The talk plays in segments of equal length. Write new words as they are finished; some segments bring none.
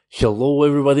Hello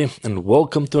everybody and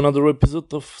welcome to another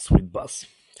episode of Sweet Buzz.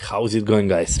 How's it going,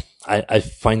 guys? I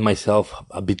find myself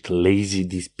a bit lazy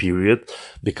this period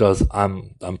because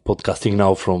I'm podcasting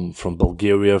now from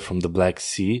Bulgaria, from the Black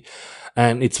Sea.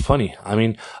 And it's funny. I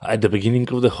mean, at the beginning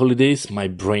of the holidays, my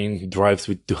brain drives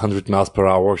with 200 miles per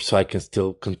hour so I can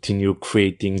still continue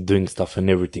creating, doing stuff and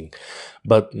everything.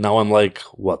 But now I'm like,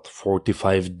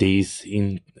 45 days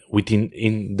in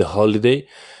the holiday,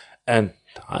 and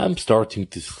I'm starting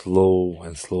to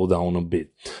slow down a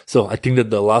bit. So I think that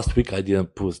the last week I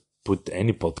didn't put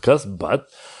any podcast, but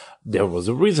there was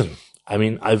a reason. I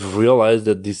mean, I've realized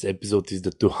that this episode is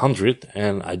the 200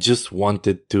 and I just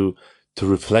wanted to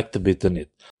reflect a bit on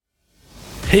it.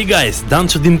 Hey guys, Dan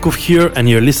Chadimkov here and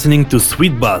you're listening to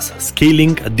Sweet Buzz,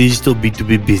 Scaling a Digital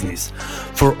B2B Business.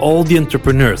 For all the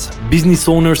entrepreneurs, business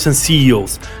owners and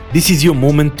CEOs, this is your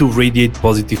moment to radiate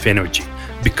positive energy.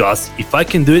 Because if I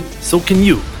can do it, so can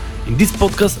you. In this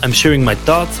podcast, I'm sharing my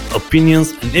thoughts,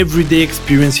 opinions, and everyday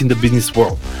experience in the business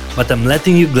world. But I'm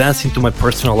letting you glance into my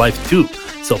personal life too.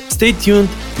 So stay tuned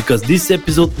because this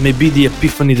episode may be the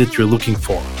epiphany that you're looking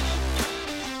for.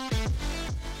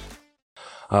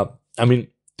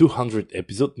 200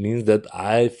 episode means that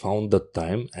I found the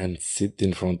time and sit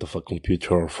in front of a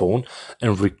computer or phone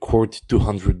and record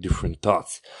 200 different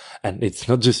thoughts. And it's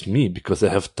not just me, because I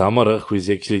have Tamara who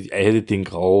is actually editing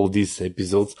all these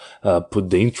episodes, put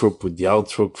the intro, put the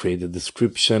outro, create the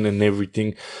description and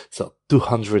everything. So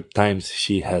 200 times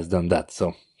she has done that.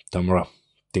 So Tamara,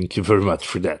 thank you very much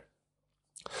for that.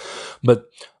 But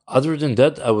other than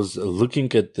that, I was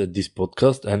looking at this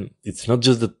podcast and it's not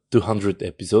just the 200th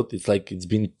episode. It's like it's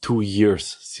been 2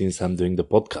 years since I'm doing the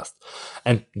podcast.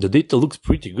 And the data looks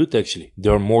pretty good, actually.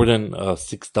 There are more than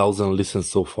 6,000 listens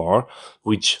so far,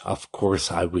 which of course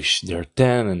I wish there are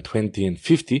 10 and 20 and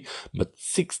 50, but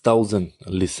 6,000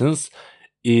 listens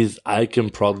is, I can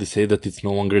proudly say that it's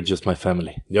no longer just my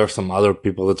family. There are some other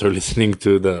people that are listening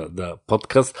to the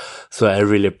podcast. So I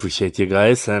really appreciate you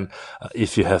guys. And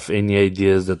if you have any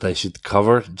ideas that I should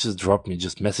cover, just drop me,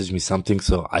 just message me something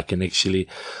so I can actually,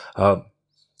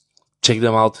 check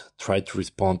them out, try to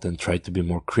respond and try to be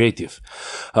more creative.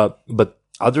 But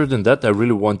other than that, I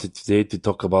really wanted today to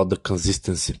talk about the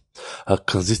consistency.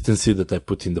 Consistency that I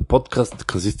put in the podcast, the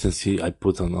consistency I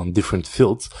put on different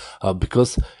fields,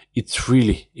 because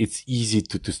it's easy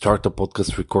to start a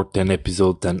podcast, record 10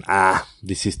 episodes and,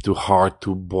 this is too hard,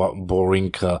 too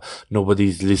boring,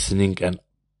 nobody's listening. And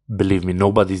believe me,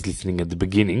 nobody's listening at the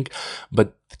beginning,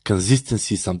 but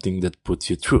consistency is something that puts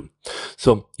you through.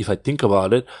 So if I think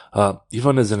about it,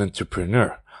 even as an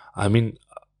entrepreneur, I mean,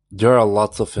 there are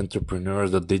lots of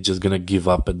entrepreneurs that they're just gonna give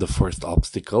up at the first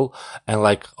obstacle and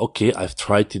like, okay, I've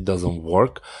tried, it doesn't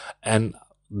work. And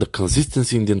the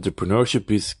consistency in the entrepreneurship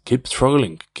is keep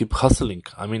struggling, keep hustling.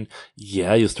 I mean,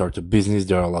 yeah, you start a business,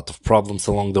 there are a lot of problems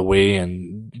along the way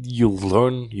and you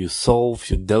learn, you solve,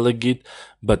 you delegate.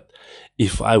 But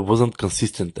if I wasn't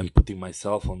consistent and putting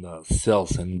myself on the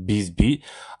sales and BSB,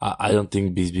 I don't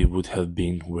think BSB would have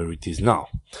been where it is now.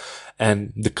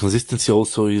 And the consistency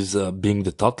also is being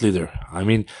the thought leader. I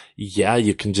mean, yeah,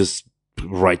 you can just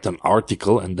write an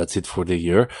article and that's it for the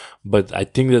year. But I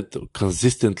think that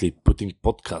consistently putting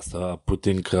podcasts,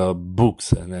 putting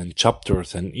books and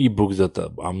chapters and ebooks that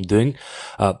I'm doing,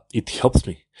 it helps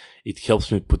me. It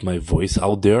helps me put my voice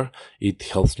out there. It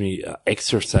helps me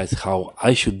exercise how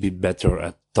I should be better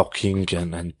at talking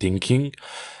and thinking.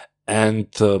 And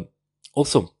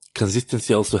also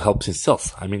consistency also helps in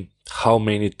sales. I mean, how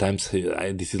many times,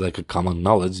 this is like a common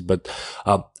knowledge, but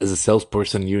as a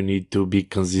salesperson, you need to be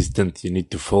consistent. You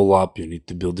need to follow up. You need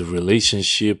to build a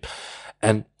relationship.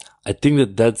 And I think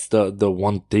that that's the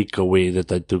one takeaway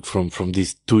that I took from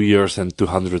these 2 years and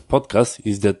 200 podcasts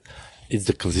is that it's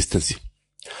the consistency.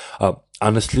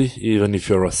 Honestly, even if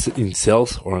you're in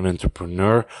sales or an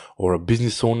entrepreneur or a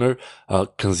business owner,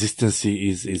 consistency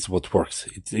is what works.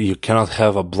 You cannot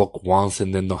have a block once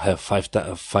and then not have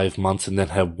 5 months and then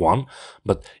have one.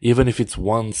 But even if it's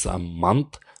once a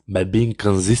month, by being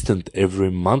consistent every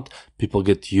month, people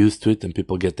get used to it and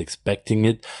people get expecting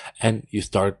it and you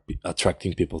start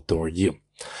attracting people toward you.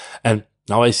 And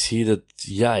now I see that,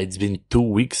 yeah, it's been 2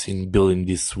 weeks in building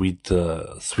this Sweet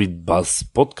Buzz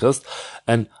podcast.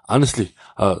 And honestly,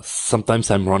 sometimes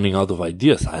I'm running out of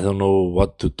ideas. I don't know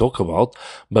what to talk about,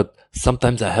 but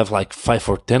sometimes I have like 5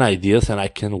 or 10 ideas and I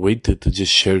can't wait to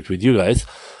just share it with you guys.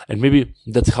 And maybe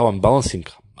that's how I'm balancing.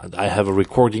 I have a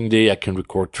recording day. I can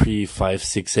record 3, 5,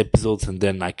 6 episodes and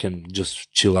then I can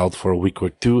just chill out for a week or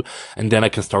two. And then I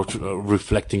can start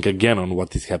reflecting again on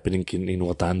what is happening in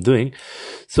what I'm doing.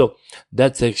 So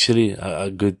that's actually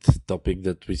a good topic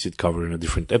that we should cover in a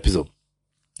different episode.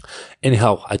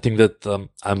 Anyhow, I think that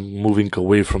I'm moving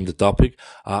away from the topic.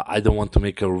 I don't want to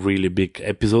make a really big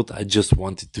episode. I just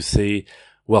wanted to say,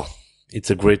 well, it's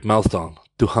a great milestone.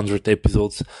 200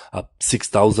 episodes,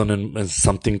 6,000 and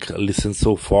something listened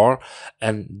so far.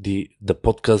 And the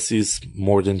podcast is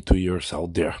more than 2 years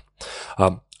out there.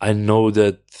 I know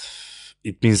that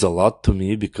it means a lot to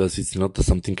me because it's not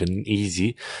something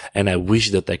easy, and I wish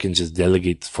that I can just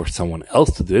delegate for someone else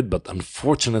to do it. But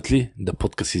unfortunately, the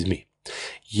podcast is me.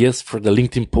 Yes, for the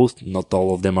LinkedIn post, not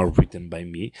all of them are written by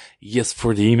me. Yes,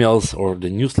 for the emails or the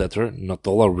newsletter, not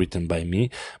all are written by me.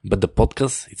 But the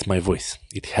podcast, it's my voice.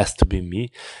 It has to be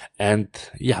me. And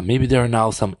yeah, maybe there are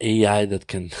now some AI that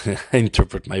can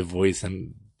interpret my voice,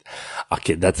 and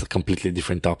okay, that's a completely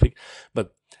different topic.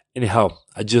 But anyhow,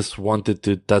 I just wanted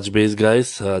to touch base,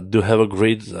 guys. Do have a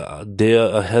great day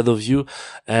ahead of you.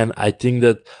 And I think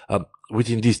that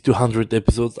within these 200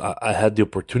 episodes, I had the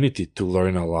opportunity to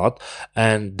learn a lot.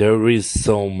 And there is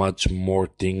so much more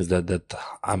things that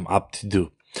I'm up to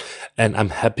do. And I'm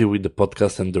happy with the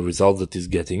podcast and the results that it's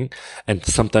getting. And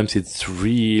sometimes it's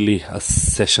really a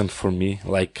session for me,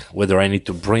 like whether I need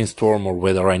to brainstorm or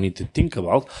whether I need to think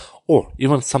about, or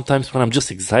even sometimes when I'm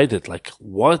just excited, like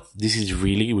what, this is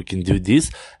really, we can do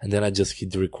this. And then I just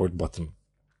hit the record button.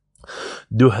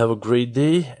 Do have a great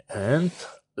day, and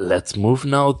let's move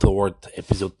now toward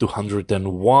episode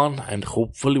 201. And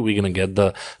hopefully we're going to get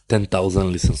the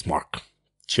 10,000 listens mark.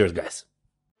 Cheers, guys.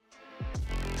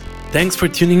 Thanks for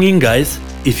tuning in, guys.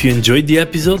 If you enjoyed the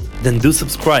episode, then do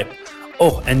subscribe.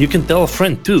 Oh, and you can tell a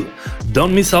friend too.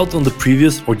 Don't miss out on the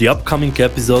previous or the upcoming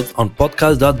episodes on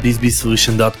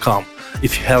podcast.bizbsolution.com.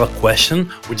 If you have a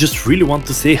question or just really want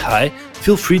to say hi,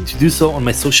 feel free to do so on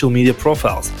my social media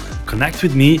profiles. Connect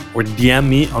with me or DM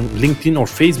me on LinkedIn or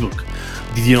Facebook.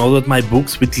 Did you know that my book,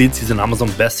 Sweet Leads, is an Amazon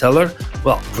bestseller?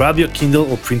 Well, grab your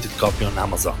Kindle or printed copy on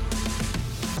Amazon.